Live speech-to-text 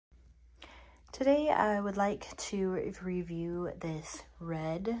Today I would like to review this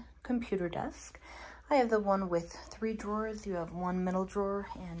red computer desk. I have the one with 3 drawers. You have 1 middle drawer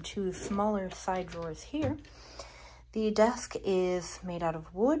and 2 smaller side drawers here. The desk is made out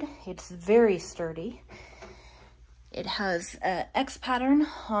of wood. It's very sturdy. It has an X pattern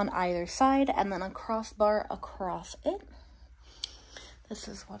on either side and then a crossbar across it. This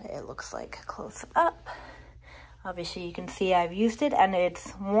is what it looks like close up. Obviously you can see I've used it and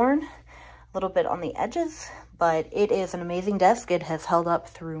it's worn a little bit on the edges, but it is an amazing desk. It has held up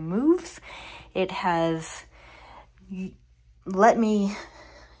through moves. It has let me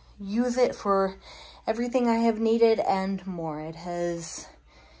use it for everything I have needed and more. It has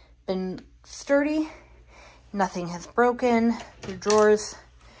been sturdy. Nothing has broken. The drawers,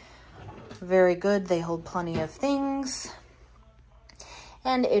 very good. They hold plenty of things.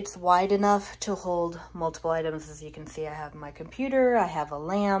 And it's wide enough to hold multiple items. As you can see, I have my computer, I have a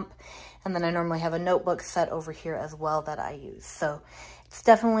lamp, and then I normally have a notebook set over here as well that I use. So it's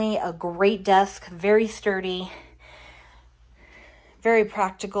definitely a great desk, very sturdy, very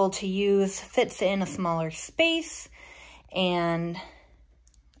practical to use, fits in a smaller space, and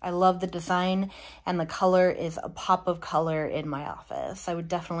I love the design, and the color is a pop of color in my office. I would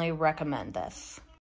definitely recommend this.